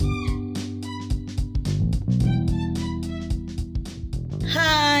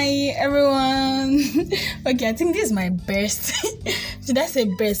everyone. Okay, I think this is my best. Should I say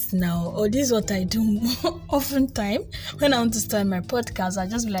best now? Or this is what I do oftentimes when I want to start my podcast. I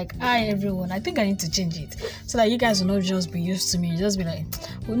just be like, hi everyone. I think I need to change it so that you guys will not just be used to me. Just be like,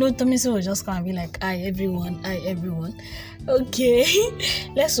 Tomisin will just come and be like, hi everyone. Okay,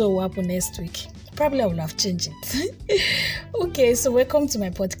 let's see what happen next week. Probably I will have changed it. Okay, so welcome to my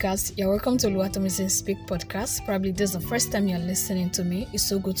podcast. You're welcome to Oluwatomisin Speak Podcast. Probably this is the first time you're listening to me. It's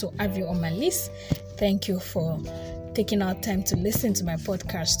so good to have you on my list. Thank you for taking our time to listen to my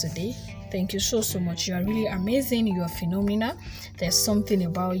podcast today. Thank you so much. You are really amazing. You are phenomenal. There's something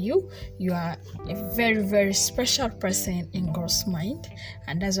about you. You are a very, very special person in God's mind.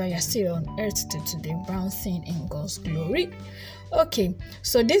 And that's why you're still on earth today, bouncing in God's glory. Okay,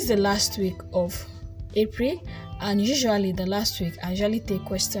 so this is the last week of April, and usually the last week I usually take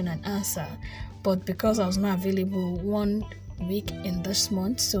question and answer, but because I was not available 1 week in this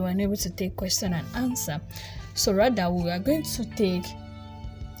month, so I'm able to take question and answer. So rather we are going to take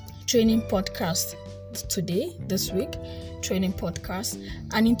training podcast this week, training podcast.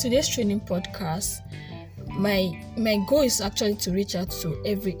 And in today's training podcast, my goal is actually to reach out to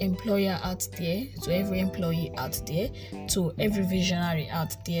every employer out there, to every employee out there, to every visionary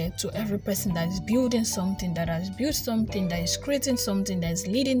out there, to every person that is building something, that has built something, that is creating something, that is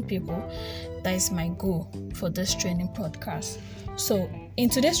leading people. That is my goal for this training podcast. So in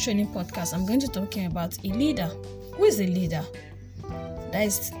today's training podcast, I'm going to be talking about a leader. Who is a leader? That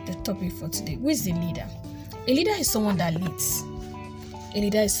is the topic for today. Who is a leader? A leader is someone that leads. A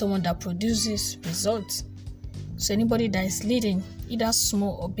leader is someone that produces results. So anybody that is leading, either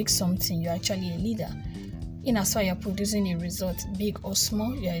small or big something, you're actually a leader. In as far you're producing a result, big or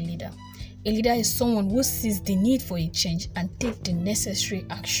small, you're a leader. A leader is someone who sees the need for a change and take the necessary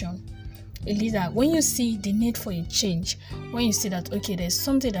action. A leader, when you see the need for a change, when you see that, okay, there's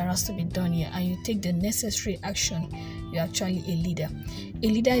something that has to be done here and you take the necessary action, you're actually a leader. A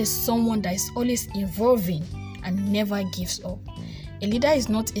leader is someone that is always evolving and never gives up. A leader is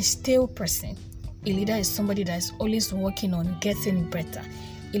not a stale person. A leader is somebody that is always working on getting better.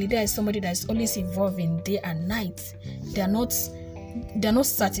 A leader is somebody that is always evolving day and night. They are not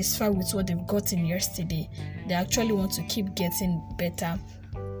satisfied with what they've gotten yesterday. They actually want to keep getting better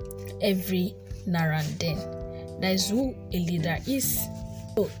every now and then. That is who a leader is.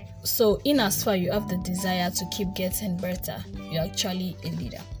 So in as far you have the desire to keep getting better, you're actually a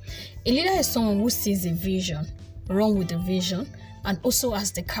leader. A leader is someone who sees a vision, run with the vision, and also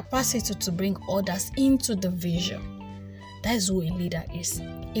has the capacity to bring others into the vision. That is who a leader is.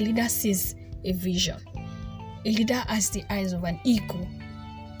 A leader sees a vision. A leader has the eyes of an eagle.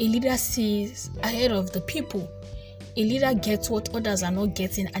 A leader sees ahead of the people. A leader gets what others are not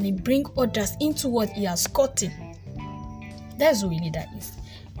getting, and he brings others into what he has gotten. That is who a leader is.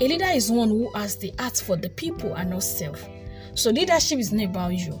 A leader is one who has the heart for the people and not self. So leadership is not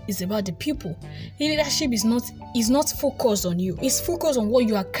about you, it's about the people. Leadership is not focused on you. It's focused on what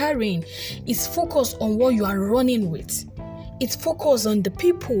you are carrying. It's focused on what you are running with. It's focused on the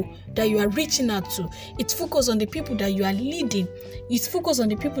people that you are reaching out to. It's focused on the people that you are leading. It's focused on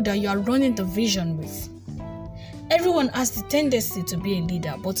the people that you are running the vision with. Everyone has the tendency to be a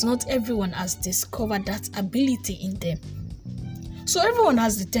leader, but not everyone has discovered that ability in them. So everyone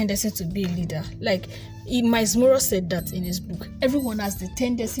has the tendency to be a leader. Like Miles Morrow said that in his book. Everyone has the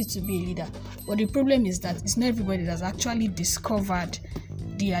tendency to be a leader. But the problem is that it's not everybody that's actually discovered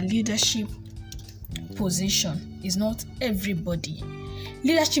their leadership position. It's not everybody.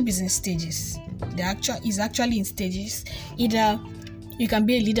 Leadership is in stages. Is actually in stages. Either you can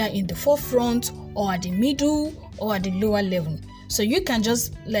be a leader in the forefront or at the middle or at the lower level. So you can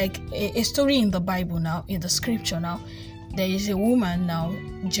just, like a story in the Bible now, in the scripture now, there is a woman now,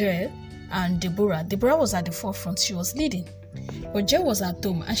 Jael, and Deborah. Deborah was at the forefront. She was leading. But Jael was at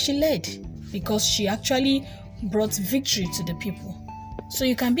home and she led because she actually brought victory to the people. So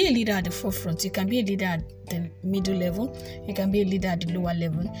you can be a leader at the forefront. You can be a leader at the middle level. You can be a leader at the lower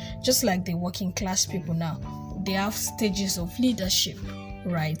level. Just like the working class people now. They have stages of leadership,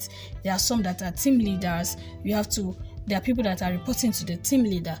 right? There are some that are team leaders. There are people that are reporting to the team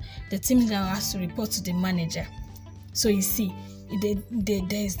leader. The team leader has to report to the manager. So you see, there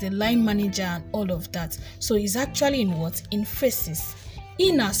is the line manager and all of that. So it's actually in what? In phases.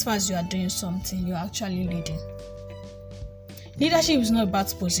 In as far as you are doing something, you're actually leading. Leadership is not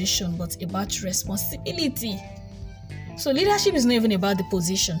about position, but about responsibility. So leadership is not even about the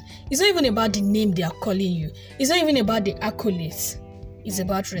position. It's not even about the name they are calling you. It's not even about the accolades. It's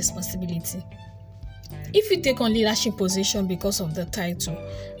about responsibility. If you take on leadership position because of the title,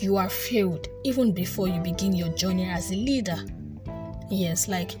 you are failed even before you begin your journey as a leader. Yes,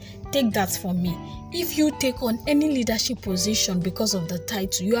 like take that from me. If you take on any leadership position because of the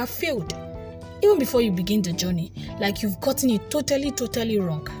title, you have failed. Even before you begin the journey, like you've gotten it totally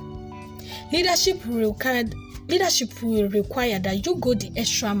wrong. Leadership will require that you go the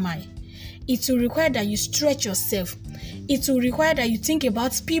extra mile. It will require that you stretch yourself. It will require that you think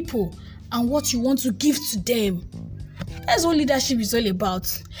about people and what you want to give to them. That's what leadership is all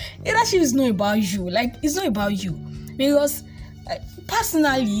about. Leadership is not about you. Like, it's not about you. Because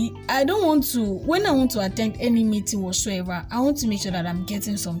personally, I don't want to, when I want to attend any meeting whatsoever, I want to make sure that I'm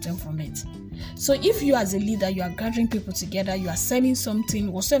getting something from it. So if you as a leader, you are gathering people together, you are selling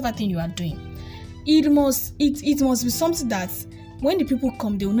something, whatsoever thing you are doing, it must be something that when the people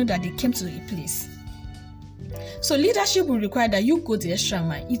come, they will know that they came to a place. So leadership will require that you go the extra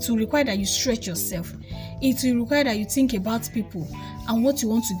mile. It will require that you stretch yourself. It will require that you think about people and what you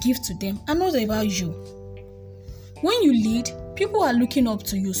want to give to them and not about you. When you lead, people are looking up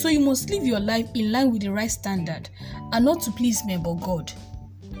to you. So you must live your life in line with the right standard and not to please men but God.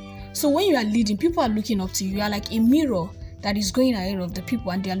 So when you are leading, people are looking up to you. You are like a mirror that is going ahead of the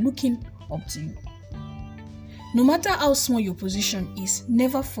people and they are looking up to you. No matter how small your position is,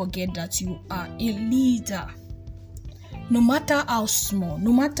 never forget that you are a leader. No matter how small,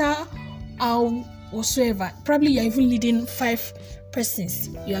 no matter how whatsoever, probably you're even leading 5 persons,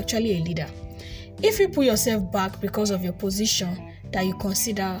 you're actually a leader. If you put yourself back because of your position that you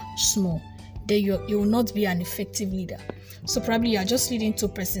consider small, then you will not be an effective leader. So probably you are just leading 2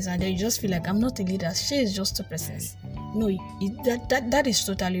 persons and then you just feel like, I'm not a leader, she is just 2 persons. No, that is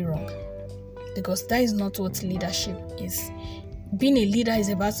totally wrong. Because that is not what leadership is. Being a leader is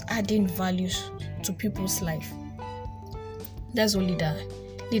about adding values to people's life. That's what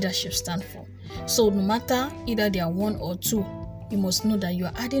leadership stands for. So no matter either they are 1 or 2, you must know that you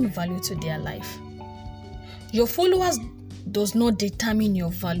are adding value to their life. Your followers does not determine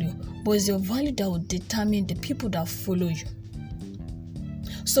your value, but it's your value that will determine the people that follow you.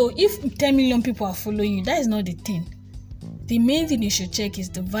 So if 10 million people are following you, that is not the thing. The main thing you should check is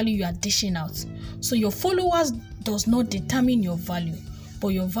the value you are dishing out. So your followers does not determine your value, but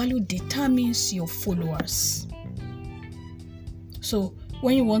your value determines your followers. So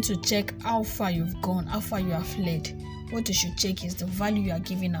when you want to check how far you've gone, how far you have led, what you should check is the value you are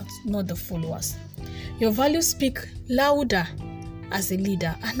giving out, not the followers. Your values speak louder as a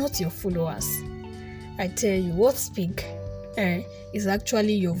leader and not your followers. I tell you, what speak is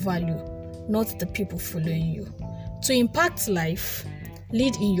actually your value, not the people following you. To impact life,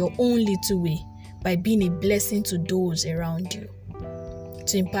 lead in your own little way by being a blessing to those around you.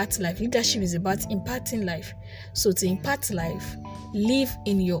 To impact life, leadership is about impacting life. So to impact life, lead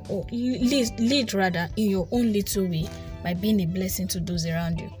in your own little way by being a blessing to those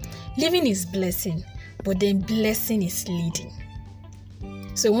around you. Living is blessing, but then blessing is leading.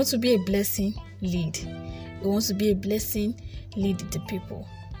 So you want to be a blessing, lead. You want to be a blessing, lead the people.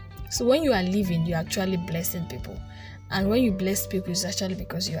 So when you are living, you're actually blessing people. And when you bless people, it's actually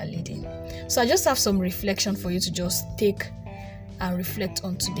because you are leading. So I just have some reflection for you to just take and reflect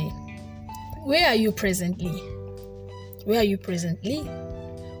on today. Where are you presently? Where are you presently?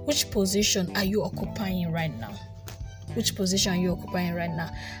 Which position are you occupying right now? Which position are you occupying right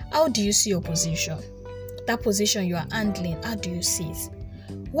now? How do you see your position? That position you are handling, how do you see it?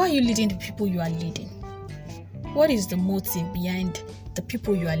 Why are you leading the people you are leading? What is the motive behind the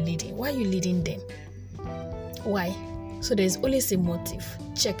people you are leading? Why are you leading them? Why? So there's always a motive.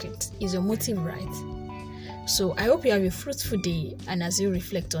 Check it. Is your motive right? So I hope you have a fruitful day, and as you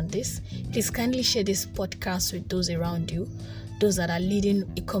reflect on this, please kindly share this podcast with those around you, those that are leading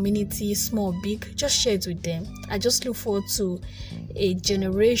a community, small, big. Just share it with them. I just look forward to a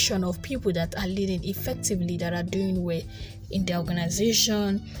generation of people that are leading effectively, that are doing well in their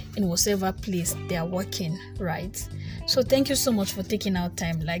organization, in whatever place they are working, right? So thank you so much for taking our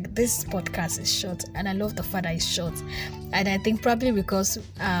time. Like, this podcast is short, and I love the fact that it's short. And I think probably because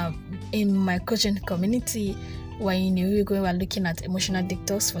in my coaching community, when we're looking at emotional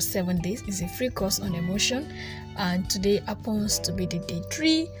detox for 7 days. It's a free course on emotion, and today happens to be the day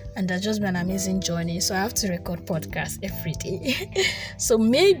 3, and that's just been an amazing journey. So I have to record podcasts every day. So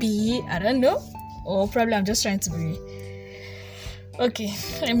maybe, I don't know, or probably I'm just trying to be okay.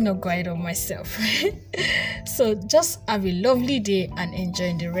 Let me not go ahead of myself. So just have a lovely day and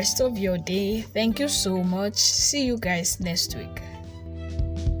enjoy the rest of your day. Thank you so much. See you guys next week.